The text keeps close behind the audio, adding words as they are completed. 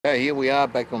Okay, here we are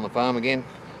back on the farm again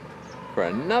for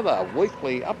another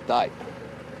weekly update.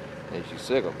 As you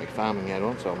see, I've got my farming hat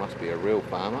on, so I must be a real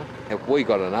farmer. Have we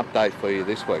got an update for you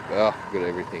this week? Oh, we've got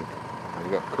everything.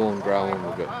 We've got corn growing,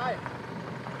 we've got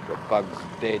bugs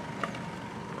dead,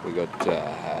 we've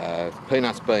got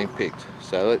peanuts being picked.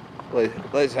 So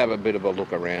let's have a bit of a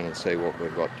look around and see what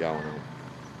we've got going on.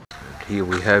 Here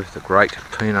we have the great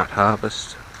peanut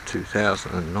harvest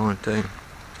 2019.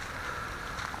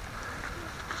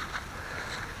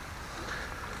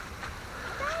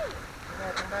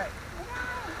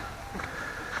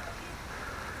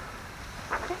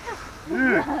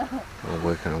 All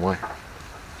working away,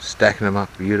 stacking them up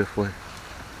beautifully.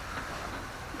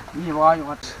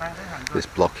 This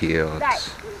block here,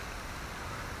 it's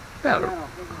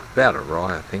about a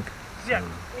rye, I think.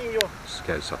 Just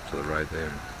goes up to the road there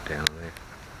and down there,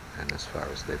 and as far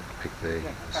as they've picked there, you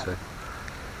can see.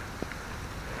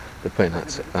 The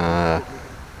peanuts are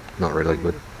not really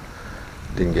good.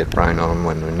 Didn't get rain on them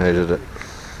when we needed it.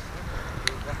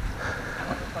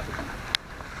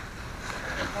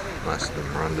 Most of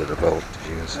them are underdeveloped, as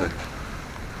you can see.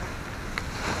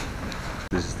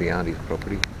 This is the auntie's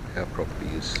property. Our property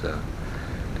is down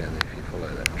there. If you follow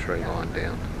that tree line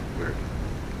down, where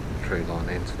the tree line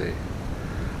ends there,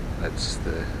 that's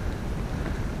the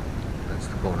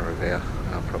corner of our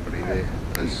property there.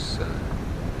 There's,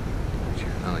 you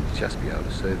can only just be able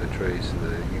to see the trees,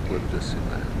 the eucalyptus in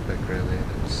the background there.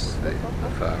 That's the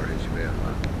far edge of our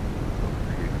farm.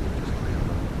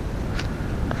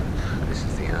 This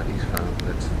is the auntie's farm.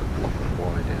 That's the block of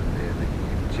wire down there that you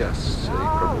can just see,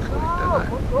 probably,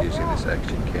 don't know, using this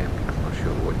action cam. I'm not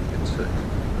sure what you can see.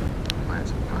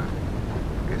 Plants at farm.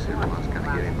 I guess everyone's going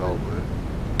to get involved with it.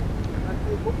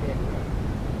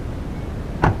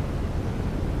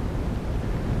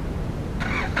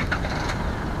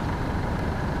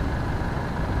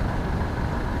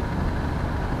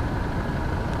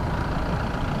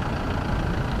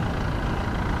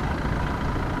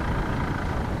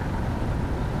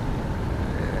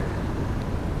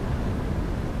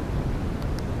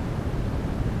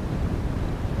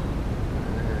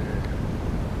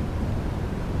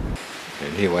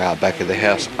 And here we are back at the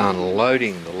house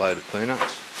unloading the load of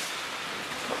peanuts.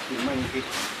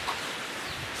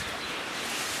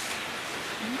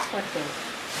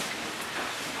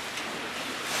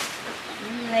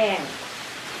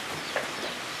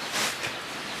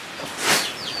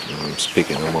 I'm just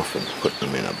picking them off and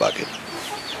putting them in a bucket.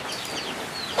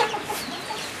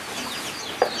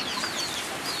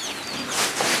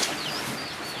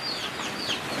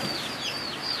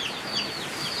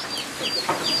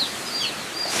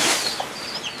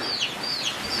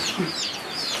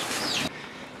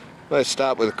 Let's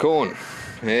start with the corn.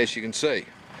 As you can see,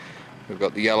 we've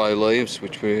got the yellow leaves,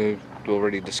 which we've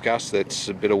already discussed. That's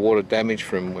a bit of water damage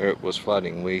from where it was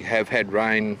flooding. We have had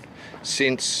rain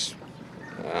since.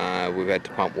 We've had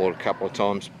to pump water a couple of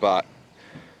times, but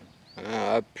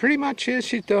pretty much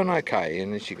she's doing okay.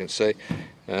 And as you can see,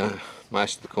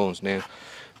 most of the corns now,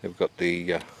 they've got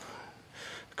the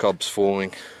cobs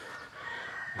forming.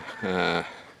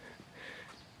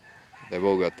 They've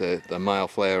all got the male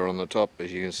flower on the top,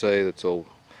 as you can see. That's all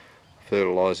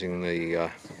fertilising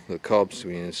the cobs.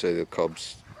 You can see the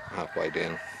cobs halfway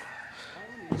down.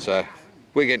 So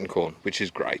we're getting corn, which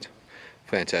is great.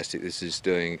 Fantastic. This is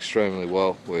doing extremely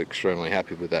well. We're extremely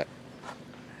happy with that.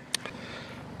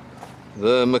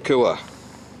 The makua,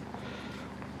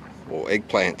 or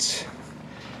eggplants.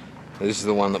 This is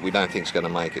the one that we don't think is going to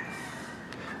make it.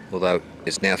 Although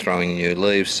it's now throwing new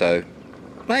leaves, so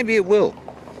maybe it will.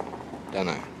 Don't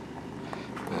know.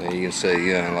 You can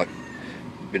see, like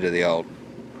a bit of the old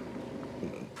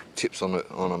tips on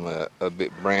them are a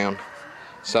bit brown.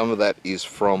 Some of that is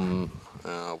from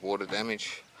water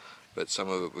damage, but some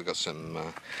of it we've got some.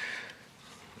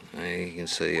 You can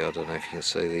see. I don't know if you can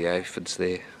see the aphids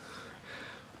there.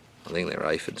 I think they're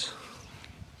aphids.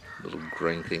 Little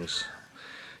green things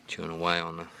chewing away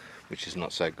on them, which is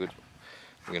not so good.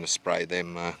 We're going to spray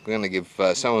them. We're going to give.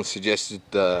 Someone suggested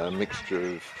a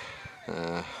mixture of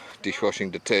dishwashing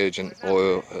detergent,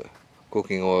 oil,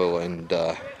 cooking oil, and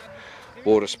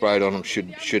water sprayed on them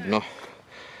should not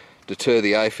deter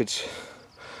the aphids.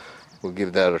 We'll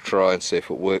give that a try and see if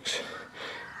it works.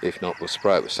 If not, we'll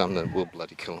spray it with something that will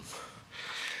bloody kill them.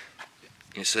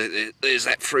 You see, there's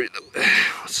that fruit that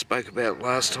I spoke about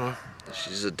last time.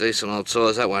 She's a decent old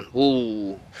size, that one.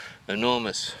 Ooh,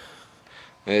 enormous.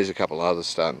 There's a couple others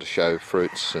starting to show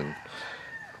fruits, and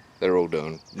they're all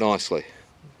doing nicely.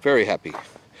 Very happy,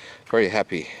 very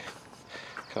happy.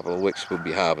 A couple of weeks we'll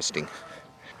be harvesting.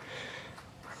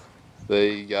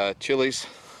 The chilies,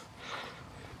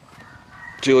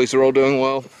 Chilies are all doing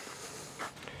well.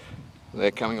 They're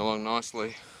coming along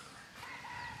nicely.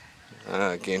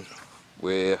 Again,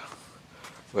 where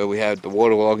we had the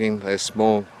waterlogging, they're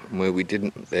small, and where we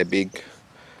didn't, they're big.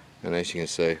 And as you can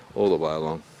see, all the way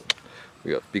along,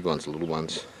 we got big ones, little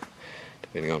ones,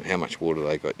 depending on how much water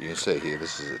they got. You can see here,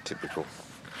 this is a typical.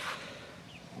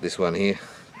 This one here,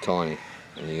 tiny,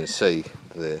 and you can see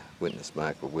the witness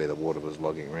mark of where the water was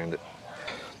logging around it.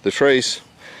 The trees,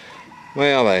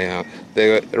 well,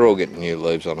 they're all getting new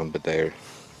leaves on them, but they're,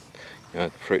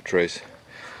 fruit trees,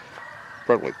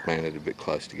 probably planted a bit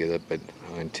close together, but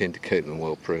I intend to keep them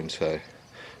well pruned so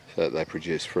that they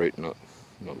produce fruit. Not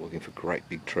looking for great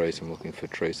big trees. I'm looking for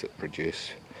trees that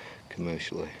produce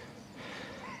commercially.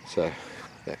 So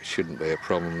that shouldn't be a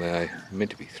problem. They're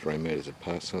meant to be 3 metres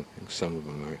apart, so I think some of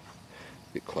them are a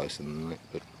bit closer than that.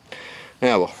 But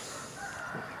now, well,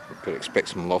 we've got to expect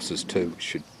some losses too, which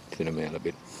should thin them out a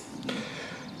bit.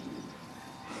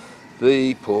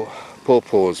 The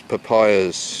pawpaws,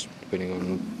 papayas, depending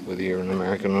on whether you're an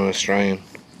American or Australian,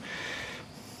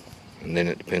 and then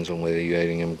it depends on whether you're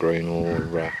eating them green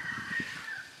or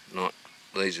not.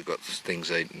 These have got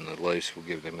things eating the leaves. We'll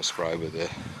give them a spray with a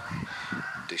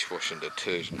dishwashing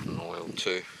detergent and oil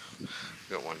too.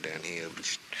 Got one down here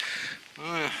which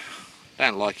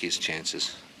don't like his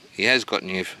chances. He has got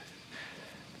new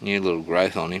little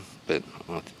growth on him, but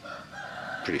I'm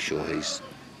pretty sure he's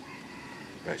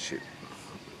shit.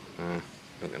 Not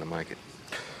going to make it.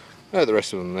 The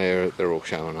rest of them they're all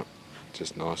showing up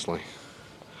just nicely.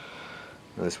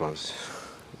 This one's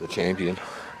the champion.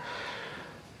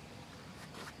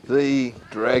 The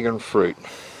dragon fruit.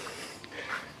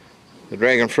 The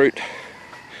dragon fruit,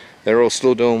 they're all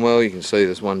still doing well. You can see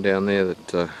there's one down there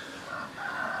that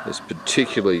is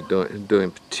particularly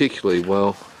doing particularly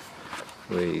well.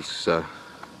 He's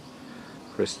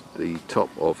pressed the top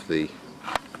of the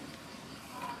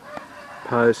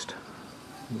post.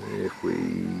 If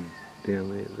we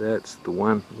down there, that's the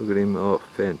one. Look at him! Oh,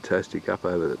 fantastic! Up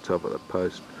over the top of the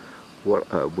post. What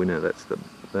a winner! That's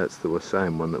the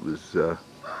same one that was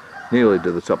nearly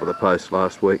to the top of the post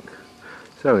last week.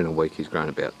 So in a week he's grown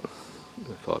about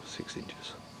 5 or 6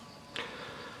 inches.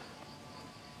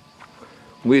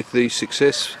 With the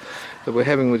success that we're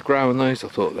having with growing these, I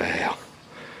thought, wow,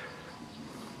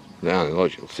 the only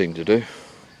logical thing to do,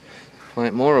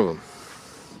 plant more of them.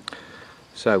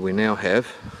 So we now have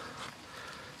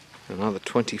another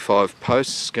 25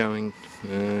 posts going,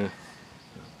 they're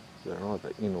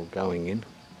either in or going in.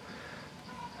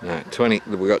 No, 20,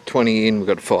 we've got 20 in, we've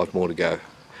got 5 more to go,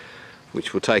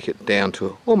 which will take it down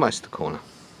to almost the corner.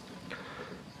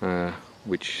 We'll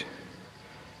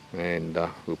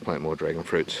plant more dragon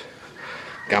fruits.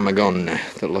 Gamagon,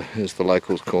 as the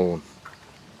locals call them,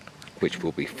 which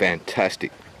will be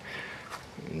fantastic.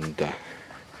 And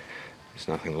there's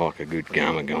nothing like a good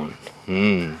gamagon.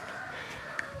 You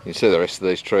can see the rest of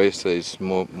these trees, these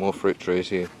more fruit trees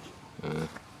here. I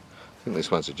think this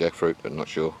one's a jackfruit, but not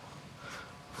sure.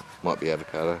 Might be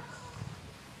avocado.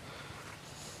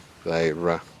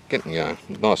 They're getting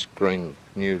nice green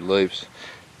new leaves,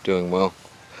 doing well.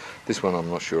 This one I'm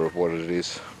not sure of what it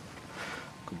is.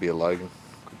 Could be a Logan,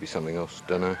 could be something else,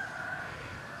 don't know.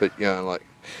 But like,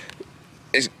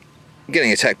 it's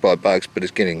getting attacked by bugs, but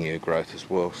it's getting new growth as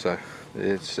well. So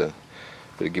it's a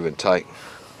bit of give and take.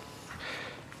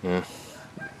 We'll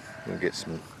get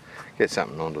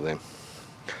something onto them.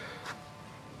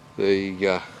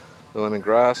 The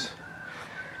lemongrass,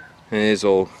 and there's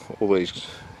all these.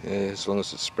 As long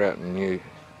as it's sprouting new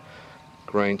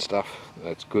green stuff,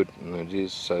 that's good, and it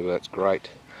is, so that's great.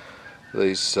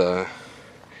 These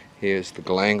here's the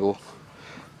galangal,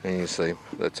 and you see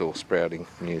that's all sprouting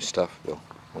new stuff,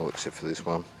 well except for this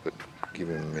one, but give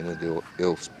him a minute,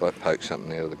 he'll poke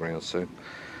something out of the ground soon.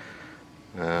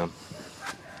 And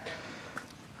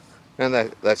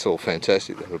that's all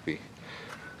fantastic. That'll be,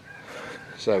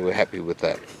 so we're happy with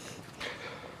that.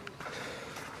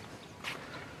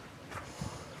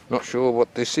 Not sure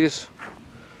what this is.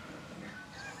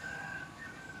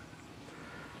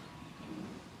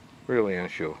 Really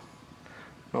unsure.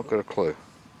 Not got a clue.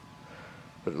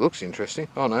 But it looks interesting.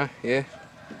 Oh no, yeah.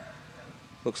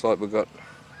 Looks like we've got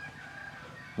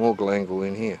more galangal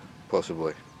in here,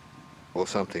 possibly. Or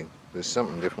something. There's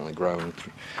something definitely growing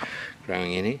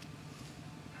in here.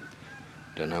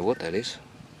 Don't know what that is.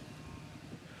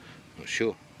 Not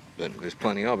sure. But there's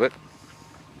plenty of it.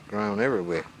 Growing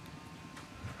everywhere.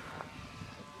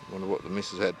 Wonder what the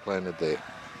missus had planted there.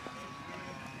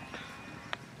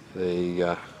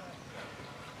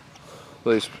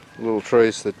 These little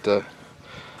trees that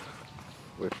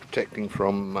we're protecting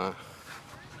from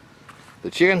the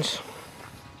chickens,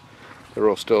 they're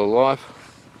all still alive.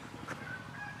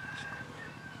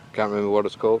 Can't remember what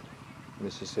it's called.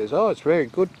 Mrs. says, oh, it's very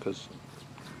good because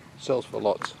it sells for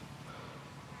lots.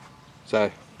 So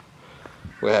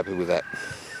we're happy with that.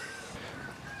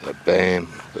 The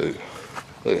bamboo.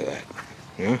 Look at that.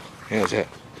 Yeah? How's that?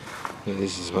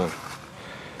 This is one.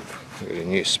 Got a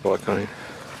new spike on it.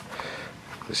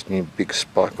 This new big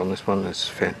spike on this one is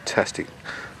fantastic.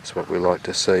 That's what we like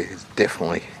to see. It's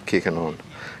definitely kicking on.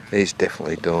 He's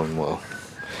definitely doing well.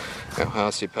 Our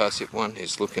Harsip one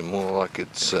is looking more like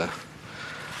it's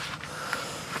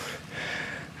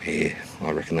yeah,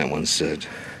 I reckon that one's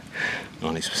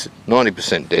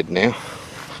 90% dead now.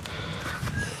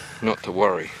 Not to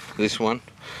worry. This one,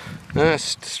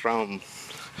 just throw them,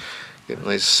 getting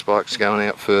these spikes going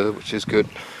out further, which is good.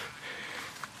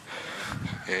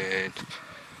 And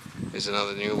there's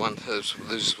another new one. This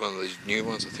is one of these new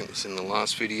ones. I think it was in the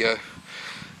last video.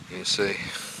 You can see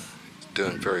it's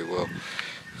doing very well.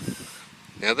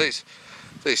 Now these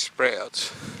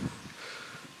sprouts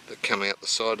that come out the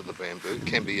side of the bamboo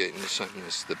can be eaten the same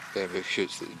as the bamboo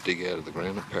shoots that you dig out of the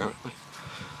ground, apparently.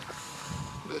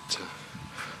 But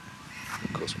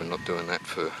of course we're not doing that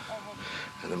for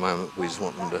at the moment. We just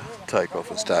want them to take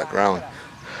off and start growing.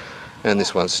 And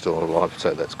this one's still alive,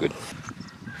 so that's good.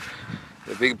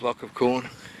 The big block of corn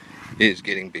is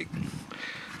getting big.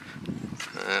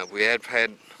 We have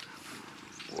had,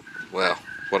 well,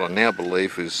 what I now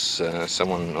believe is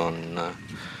someone on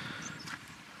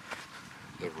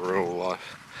the Rural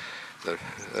Life, the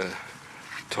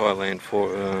Thailand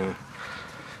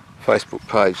Facebook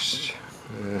page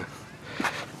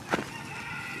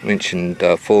mentioned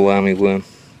fall armyworm,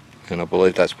 and I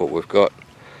believe that's what we've got.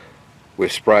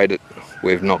 We've sprayed it,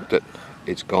 we've knocked it,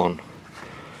 it's gone.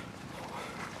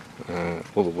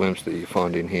 All the worms that you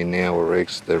find in here now are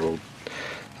eggs. They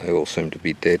all seem to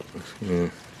be dead.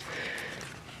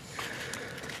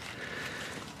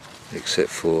 Except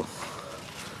for,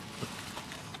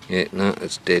 yeah, no,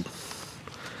 it's dead.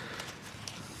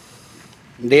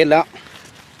 Dead now.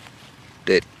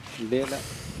 Dead. Dead now.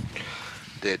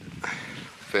 Dead.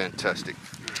 Fantastic.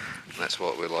 That's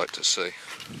what we like to see.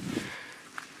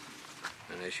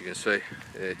 And as you can see,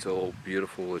 it's all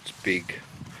beautiful, it's big,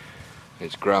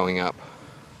 it's growing up.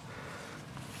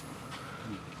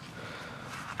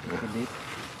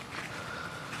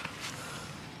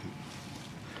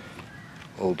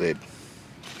 All dead.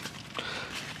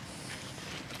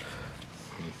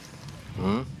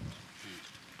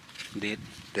 Dead.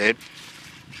 Dead?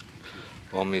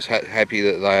 Well, I'm just happy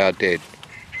that they are dead.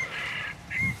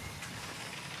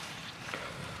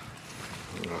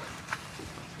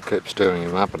 I kept stirring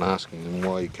him up and asking him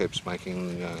why he keeps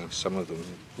making some of them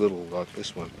little like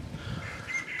this one.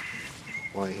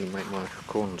 Why he make my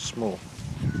corn small.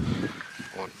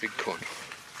 I want big corn.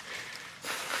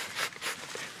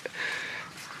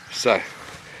 So,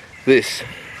 this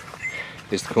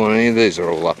is the corn. These are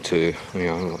all up to, you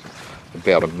know,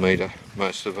 about a metre,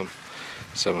 most of them.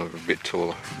 Some of them are a bit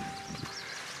taller.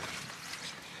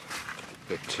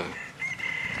 But,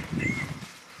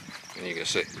 and you can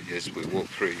see, as we walk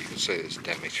through, you can see there's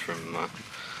damage from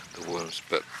the worms.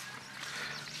 But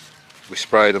we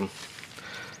sprayed them,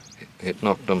 it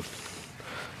knocked them.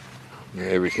 Yeah,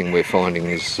 everything we're finding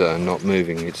is not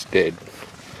moving, it's dead.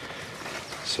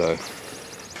 So,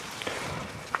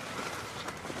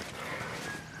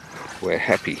 we're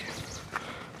happy.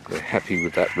 We're happy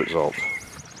with that result.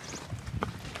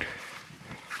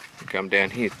 We come down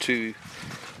here to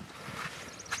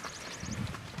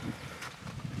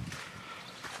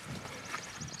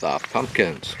the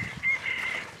pumpkins.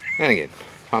 And again,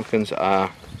 pumpkins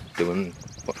are doing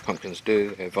what pumpkins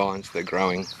do. They're vines, they're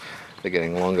growing, they're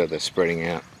getting longer, they're spreading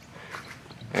out,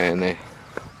 and they're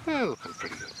looking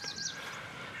pretty good.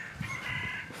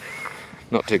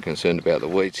 Not too concerned about the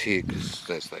weeds here, because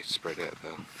as they spread out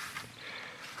they'll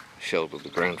shelter the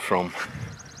ground from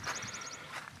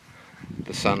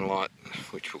the sunlight,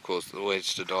 which will cause the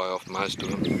weeds to die off, most of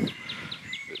them.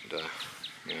 But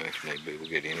you know, if need be, we'll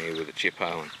get in here with a chip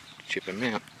hoe and chip them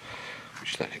out,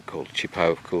 which they don't call a chip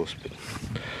hoe, of course, but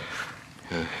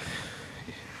yeah.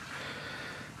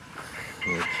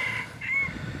 You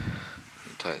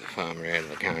take the farmer out of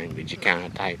the cane, but you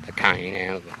can't take the cane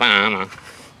out of the farmer.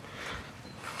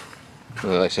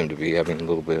 Well, they seem to be having a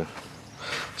little bit of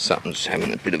something, just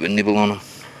having a bit of a nibble on them.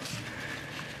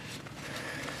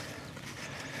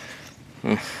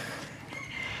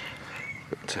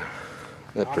 But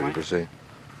they're pretty busy.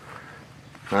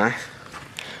 Huh?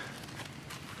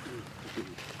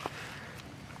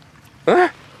 Huh?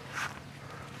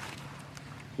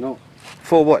 No.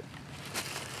 For what?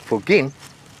 For gin?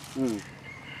 Mm.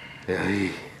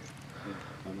 Yeah.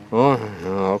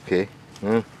 Oh, okay.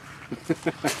 Yeah.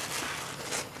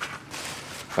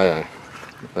 I don't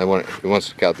know. It wants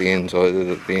to cut the ends, or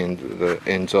the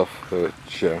ends off,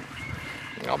 which I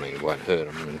mean, it won't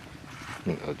hurt them.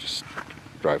 I'll just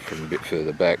drove from a bit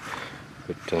further back,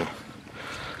 but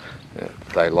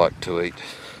they like to eat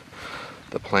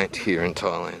the plant here in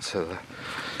Thailand, so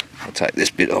I'll take this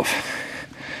bit off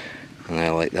and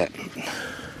they'll eat that.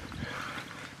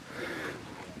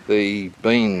 The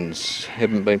beans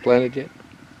haven't been planted yet,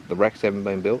 the racks haven't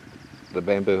been built, the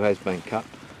bamboo has been cut,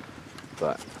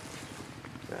 but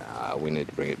we need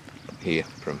to bring it here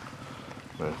from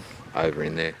over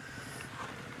in there,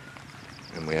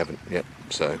 and we haven't yet,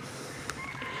 so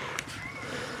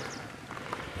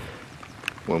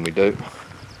when we do,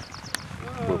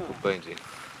 we'll put beans in.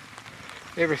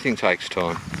 Everything takes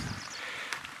time,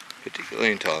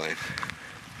 particularly in Thailand.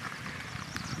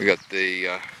 We got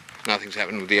the nothing's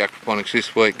happened with the aquaponics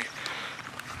this week.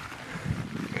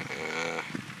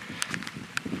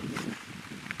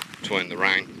 Between the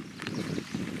rain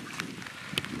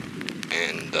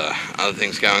and other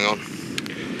things going on,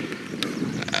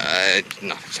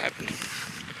 nothing's happened,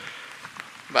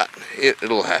 but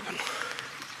it'll happen.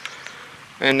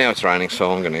 And now it's raining,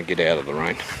 so I'm going to get out of the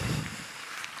rain.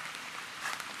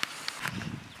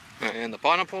 And the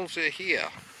pineapples are here.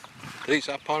 These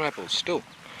are pineapples still.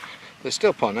 They're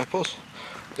still pineapples.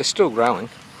 They're still growing.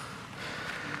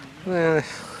 And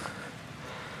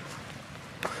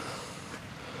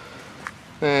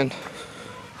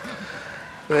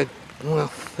they're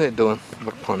doing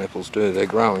what pineapples do. They're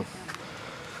growing.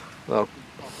 They'll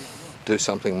do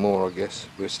something more, I guess.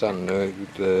 We're starting to,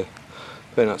 the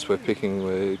peanuts we're picking,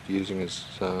 we're using as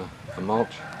a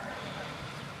mulch.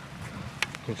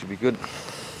 Going to be good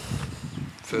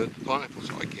for pineapples,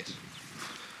 I guess.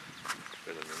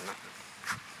 Better than nothing.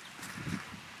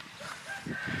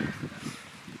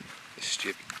 It's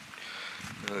stupid.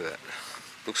 Look at that.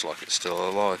 Looks like it's still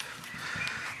alive.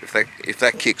 If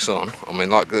that kicks on, I mean,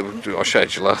 like I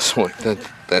showed you last week,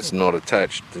 that's not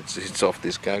attached. It's off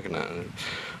this coconut.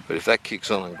 But if that kicks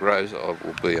on and grows, I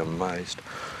will be amazed.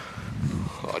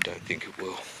 I don't think it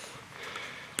will.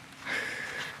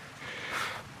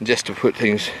 Just to put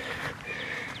things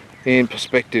in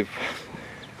perspective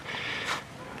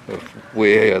of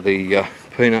where the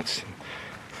peanuts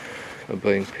are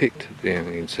being picked. Yeah,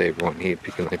 you can see everyone here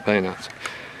picking their peanuts.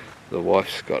 The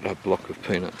wife's got a block of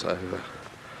peanuts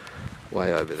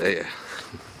way over there.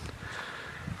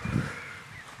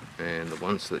 And the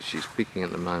ones that she's picking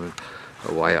at the moment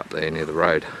are way up there near the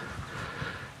road.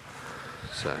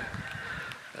 So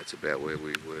that's about where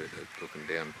we were looking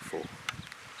down before.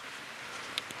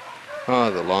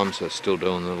 Oh, the limes are still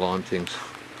doing the lime things.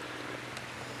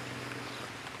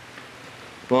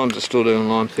 Limes are still doing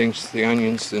lime things. The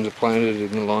onions that are planted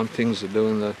in the lime things are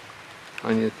doing the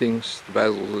onion things. The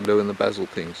basils are doing the basil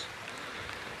things.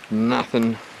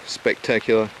 Nothing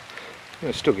spectacular.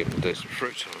 We're still getting decent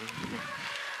fruits on it.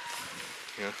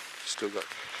 Yeah, still got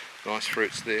nice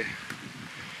fruits there.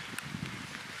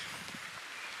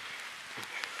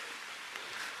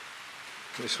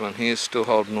 This one here is still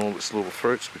holding all its little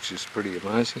fruits, which is pretty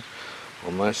amazing.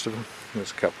 Well, most of them.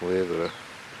 There's a couple there that are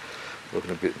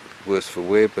looking a bit worse for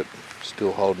wear, but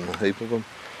still holding a heap of them.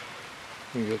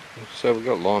 So we've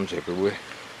got limes everywhere.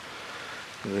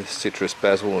 The citrus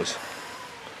basil is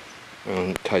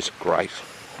tastes great.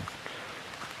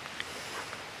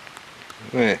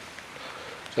 Yeah,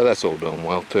 so that's all doing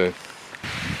well too.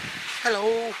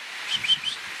 Hello.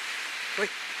 Wait,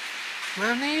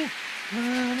 money.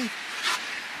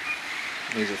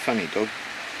 He's a funny dog.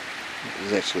 This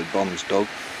is actually Bomb's dog.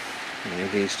 And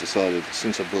he's decided,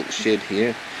 since I built the shed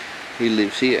here, he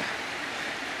lives here.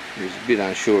 He's a bit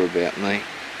unsure about me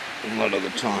a lot of the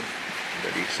time,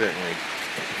 but he certainly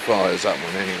fires up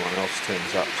when anyone else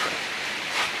turns up, so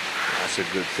that's a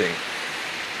good thing.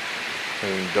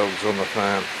 Having dogs on the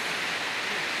farm,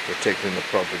 protecting the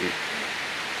property.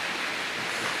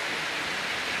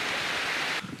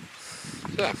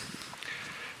 So,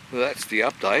 well, that's the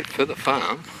update for the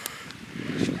farm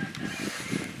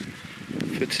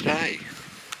for today,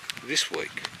 this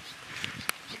week,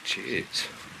 which is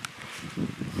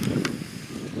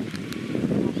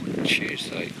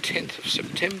Tuesday, 10th of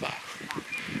September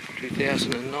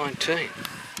 2019.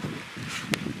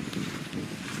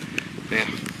 Now,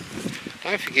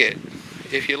 don't forget,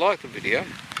 if you like the video,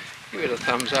 give it a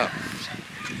thumbs up.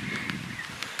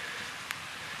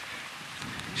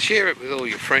 Share it with all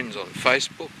your friends on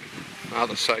Facebook and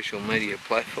other social media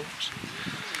platforms.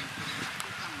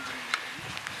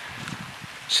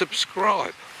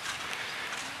 Subscribe.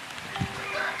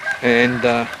 And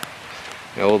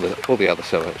all the other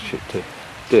sellout shit too.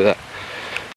 Do that.